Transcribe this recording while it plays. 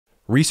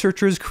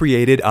Researchers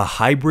created a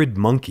hybrid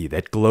monkey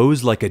that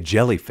glows like a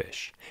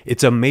jellyfish.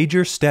 It's a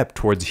major step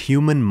towards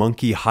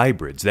human-monkey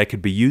hybrids that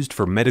could be used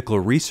for medical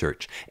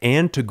research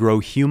and to grow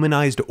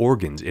humanized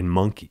organs in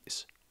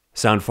monkeys.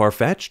 Sound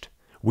far-fetched?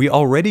 We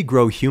already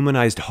grow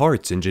humanized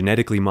hearts in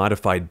genetically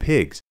modified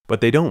pigs, but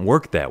they don't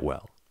work that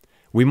well.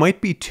 We might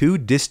be too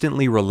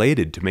distantly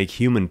related to make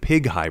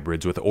human-pig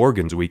hybrids with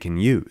organs we can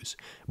use,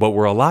 but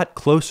we're a lot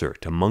closer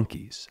to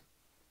monkeys.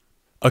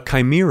 A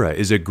chimera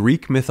is a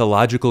Greek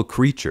mythological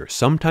creature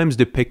sometimes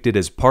depicted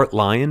as part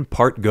lion,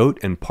 part goat,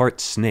 and part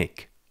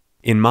snake.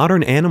 In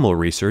modern animal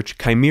research,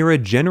 chimera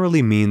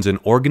generally means an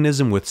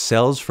organism with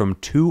cells from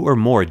 2 or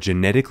more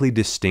genetically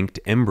distinct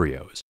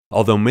embryos,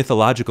 although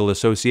mythological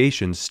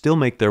associations still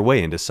make their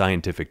way into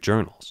scientific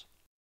journals.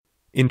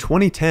 In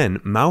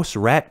 2010,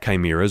 mouse-rat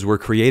chimeras were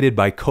created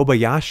by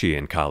Kobayashi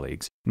and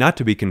colleagues, not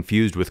to be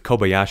confused with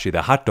Kobayashi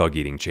the hot dog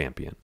eating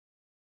champion.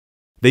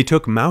 They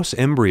took mouse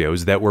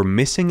embryos that were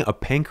missing a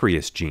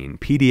pancreas gene,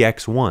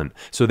 PDX1,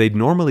 so they'd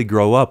normally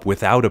grow up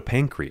without a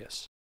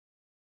pancreas.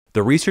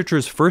 The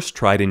researchers first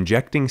tried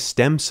injecting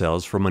stem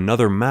cells from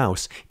another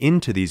mouse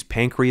into these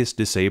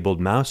pancreas-disabled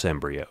mouse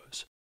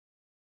embryos.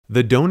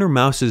 The donor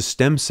mouse's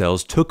stem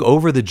cells took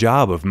over the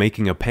job of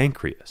making a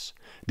pancreas.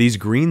 These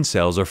green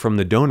cells are from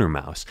the donor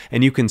mouse,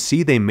 and you can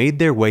see they made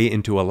their way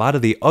into a lot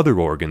of the other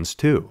organs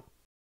too.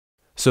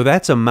 So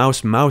that's a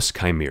mouse-mouse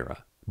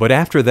chimera. But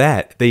after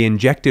that, they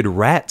injected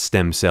rat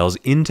stem cells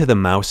into the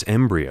mouse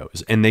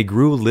embryos, and they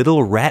grew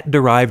little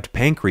rat-derived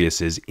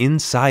pancreases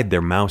inside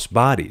their mouse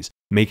bodies,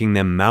 making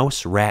them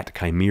mouse-rat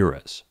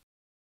chimeras.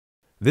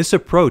 This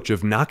approach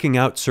of knocking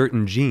out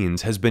certain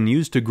genes has been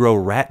used to grow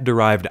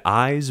rat-derived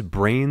eyes,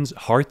 brains,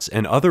 hearts,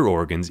 and other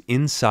organs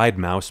inside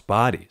mouse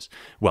bodies.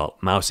 Well,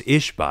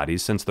 mouse-ish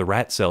bodies, since the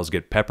rat cells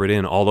get peppered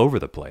in all over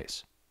the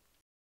place.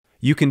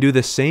 You can do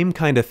the same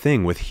kind of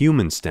thing with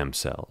human stem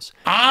cells.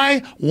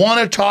 I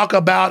want to talk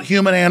about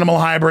human-animal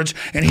hybrids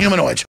and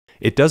humanoids.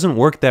 It doesn't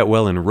work that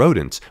well in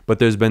rodents, but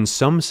there's been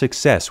some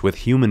success with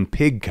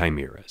human-pig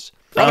chimeras.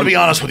 I'm going to be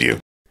honest with you.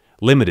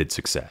 Limited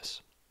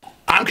success.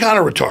 I'm kind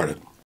of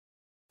retarded.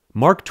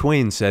 Mark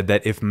Twain said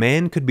that if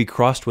man could be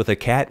crossed with a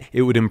cat,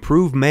 it would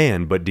improve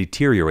man but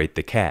deteriorate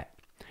the cat.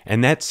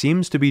 And that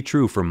seems to be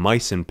true for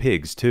mice and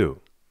pigs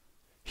too.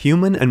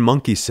 Human and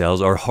monkey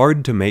cells are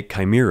hard to make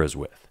chimeras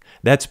with.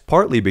 That's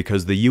partly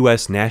because the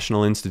U.S.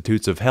 National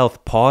Institutes of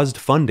Health paused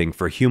funding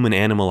for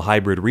human-animal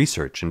hybrid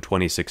research in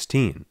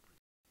 2016.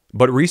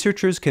 But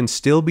researchers can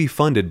still be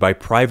funded by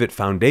private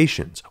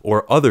foundations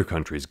or other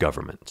countries'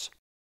 governments.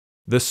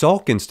 The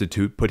Salk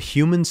Institute put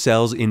human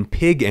cells in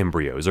pig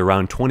embryos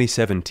around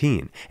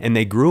 2017, and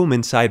they grew them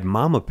inside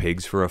mama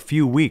pigs for a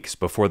few weeks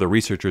before the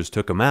researchers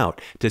took them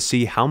out to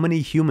see how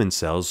many human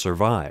cells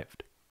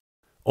survived.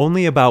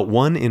 Only about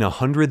 1 in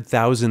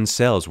 100,000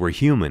 cells were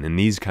human in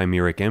these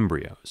chimeric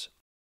embryos.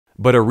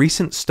 But a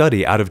recent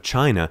study out of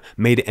China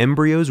made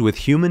embryos with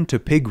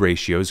human-to-pig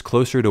ratios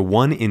closer to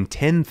 1 in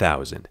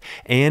 10,000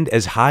 and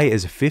as high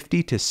as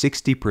 50 to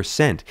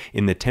 60%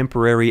 in the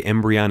temporary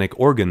embryonic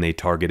organ they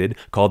targeted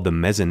called the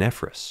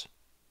mesonephros.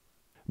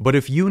 But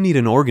if you need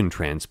an organ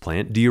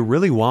transplant, do you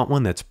really want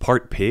one that's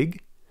part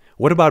pig?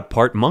 What about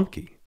part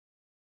monkey?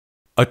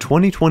 A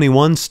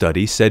 2021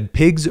 study said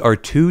pigs are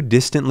too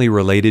distantly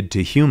related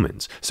to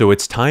humans, so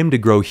it's time to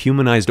grow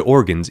humanized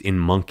organs in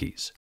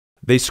monkeys.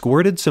 They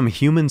squirted some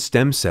human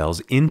stem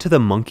cells into the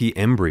monkey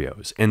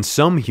embryos, and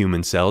some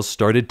human cells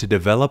started to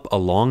develop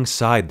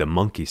alongside the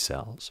monkey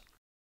cells.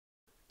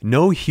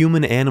 No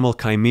human-animal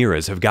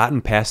chimeras have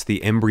gotten past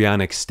the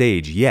embryonic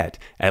stage yet,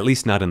 at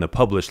least not in the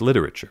published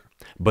literature,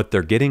 but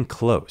they're getting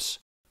close.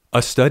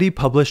 A study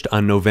published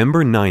on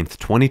November 9,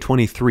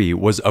 2023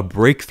 was a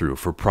breakthrough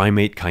for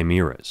primate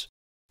chimeras.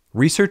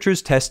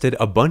 Researchers tested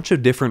a bunch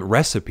of different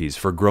recipes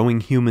for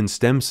growing human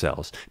stem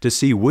cells to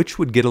see which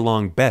would get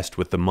along best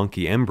with the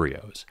monkey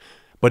embryos.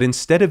 But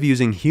instead of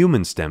using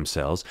human stem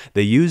cells,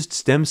 they used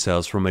stem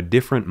cells from a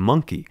different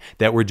monkey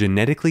that were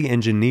genetically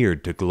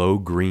engineered to glow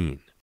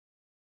green.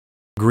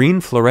 Green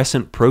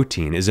fluorescent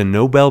protein is a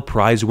Nobel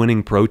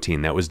Prize-winning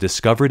protein that was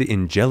discovered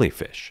in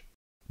jellyfish.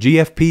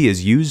 GFP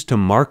is used to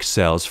mark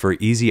cells for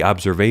easy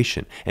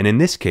observation, and in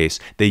this case,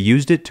 they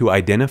used it to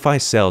identify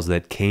cells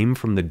that came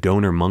from the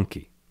donor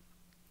monkey.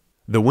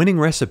 The winning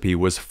recipe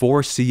was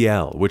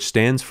 4CL, which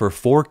stands for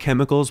 4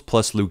 chemicals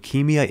plus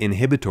leukemia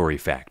inhibitory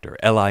factor,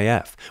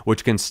 LIF,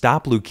 which can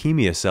stop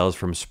leukemia cells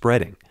from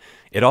spreading.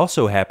 It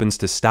also happens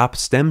to stop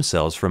stem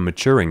cells from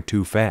maturing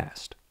too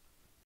fast.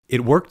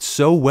 It worked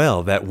so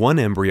well that one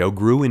embryo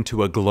grew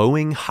into a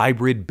glowing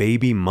hybrid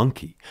baby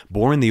monkey,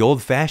 born the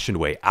old-fashioned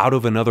way out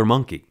of another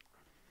monkey.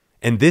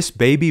 And this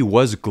baby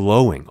was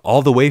glowing,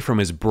 all the way from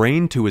his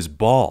brain to his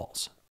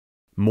balls.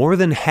 More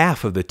than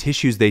half of the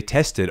tissues they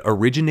tested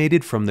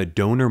originated from the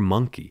donor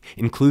monkey,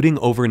 including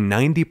over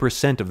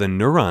 90% of the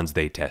neurons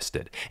they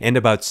tested, and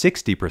about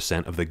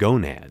 60% of the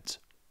gonads.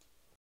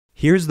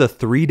 Here's the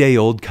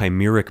 3-day-old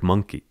chimeric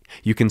monkey.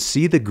 You can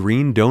see the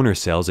green donor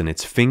cells in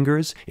its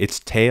fingers, its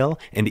tail,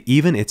 and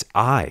even its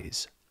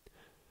eyes.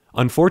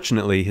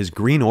 Unfortunately, his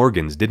green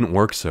organs didn't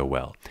work so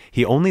well.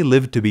 He only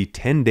lived to be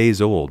 10 days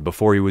old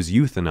before he was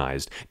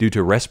euthanized due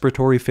to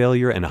respiratory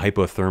failure and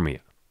hypothermia.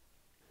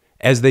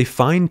 As they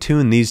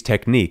fine-tune these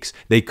techniques,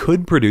 they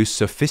could produce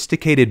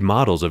sophisticated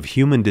models of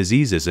human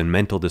diseases and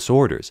mental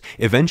disorders,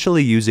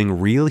 eventually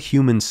using real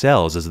human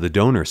cells as the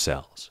donor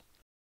cells.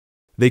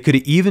 They could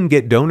even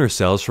get donor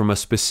cells from a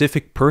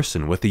specific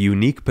person with a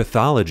unique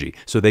pathology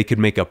so they could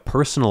make a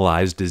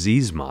personalized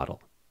disease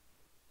model.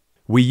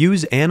 We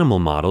use animal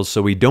models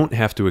so we don't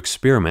have to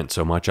experiment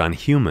so much on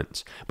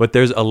humans, but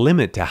there's a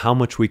limit to how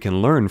much we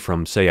can learn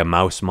from, say, a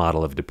mouse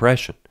model of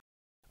depression.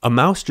 A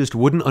mouse just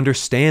wouldn't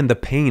understand the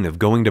pain of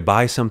going to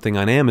buy something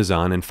on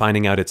Amazon and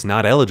finding out it's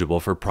not eligible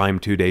for Prime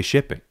 2-day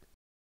shipping.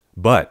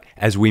 But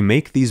as we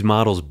make these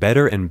models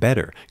better and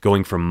better,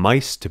 going from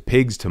mice to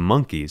pigs to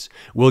monkeys,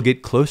 we'll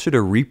get closer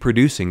to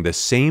reproducing the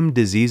same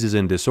diseases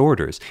and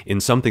disorders in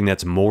something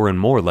that's more and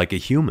more like a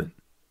human.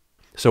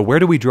 So where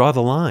do we draw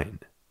the line?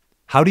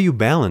 How do you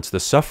balance the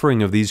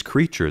suffering of these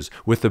creatures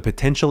with the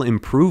potential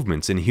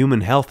improvements in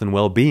human health and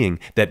well-being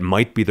that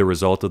might be the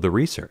result of the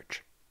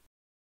research?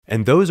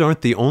 And those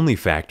aren't the only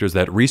factors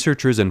that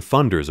researchers and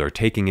funders are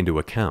taking into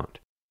account.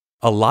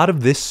 A lot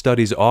of this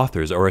study's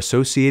authors are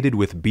associated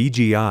with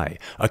BGI,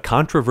 a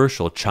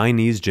controversial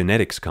Chinese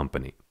genetics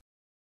company.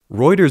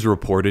 Reuters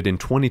reported in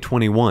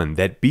 2021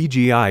 that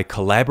BGI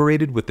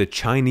collaborated with the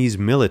Chinese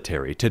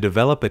military to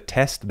develop a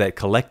test that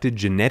collected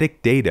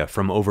genetic data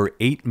from over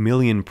 8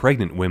 million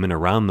pregnant women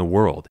around the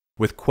world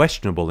with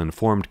questionable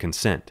informed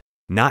consent,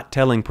 not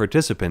telling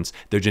participants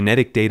their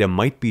genetic data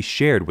might be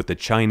shared with the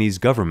Chinese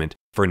government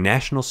for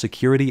national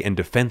security and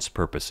defense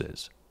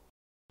purposes.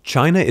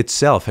 China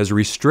itself has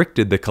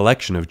restricted the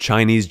collection of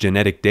Chinese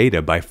genetic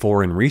data by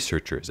foreign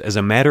researchers as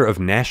a matter of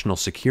national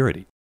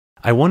security.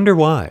 I wonder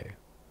why.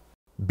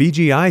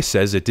 BGI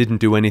says it didn't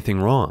do anything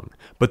wrong,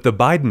 but the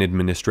Biden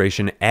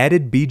administration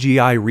added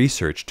BGI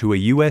research to a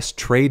U.S.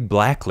 trade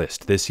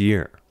blacklist this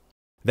year.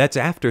 That's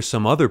after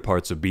some other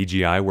parts of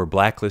BGI were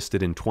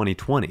blacklisted in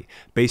 2020,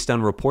 based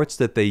on reports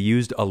that they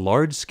used a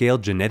large-scale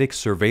genetic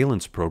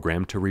surveillance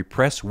program to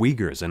repress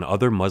Uyghurs and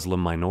other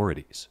Muslim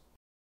minorities.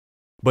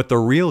 But the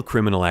real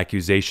criminal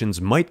accusations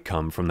might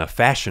come from the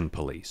fashion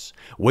police.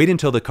 Wait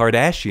until the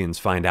Kardashians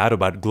find out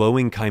about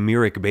glowing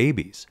chimeric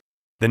babies.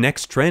 The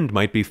next trend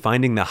might be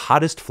finding the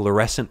hottest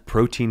fluorescent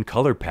protein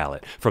color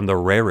palette from the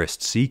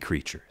rarest sea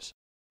creatures.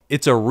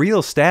 It's a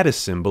real status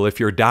symbol if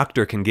your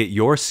doctor can get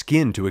your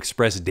skin to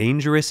express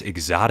dangerous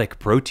exotic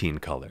protein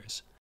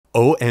colors.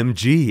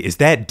 OMG, is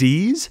that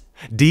D's?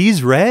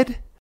 D's red?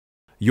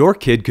 Your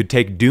kid could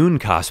take Dune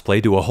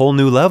cosplay to a whole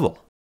new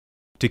level.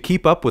 To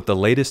keep up with the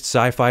latest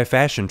sci-fi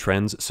fashion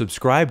trends,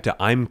 subscribe to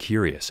I'm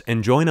Curious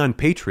and join on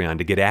Patreon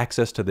to get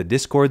access to the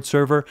Discord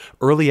server,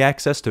 early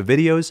access to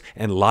videos,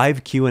 and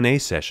live Q&A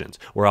sessions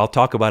where I'll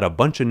talk about a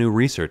bunch of new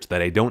research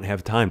that I don't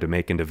have time to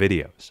make into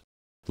videos.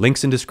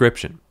 Links in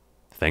description.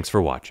 Thanks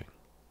for watching.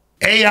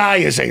 AI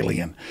is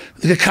alien.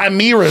 The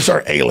chimeras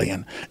are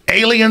alien.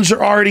 Aliens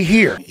are already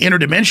here.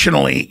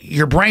 Interdimensionally,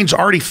 your brain's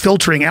already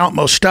filtering out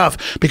most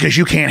stuff because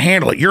you can't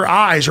handle it. Your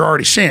eyes are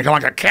already seeing it, kind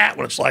of like a cat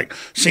when it's like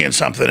seeing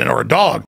something, or a dog.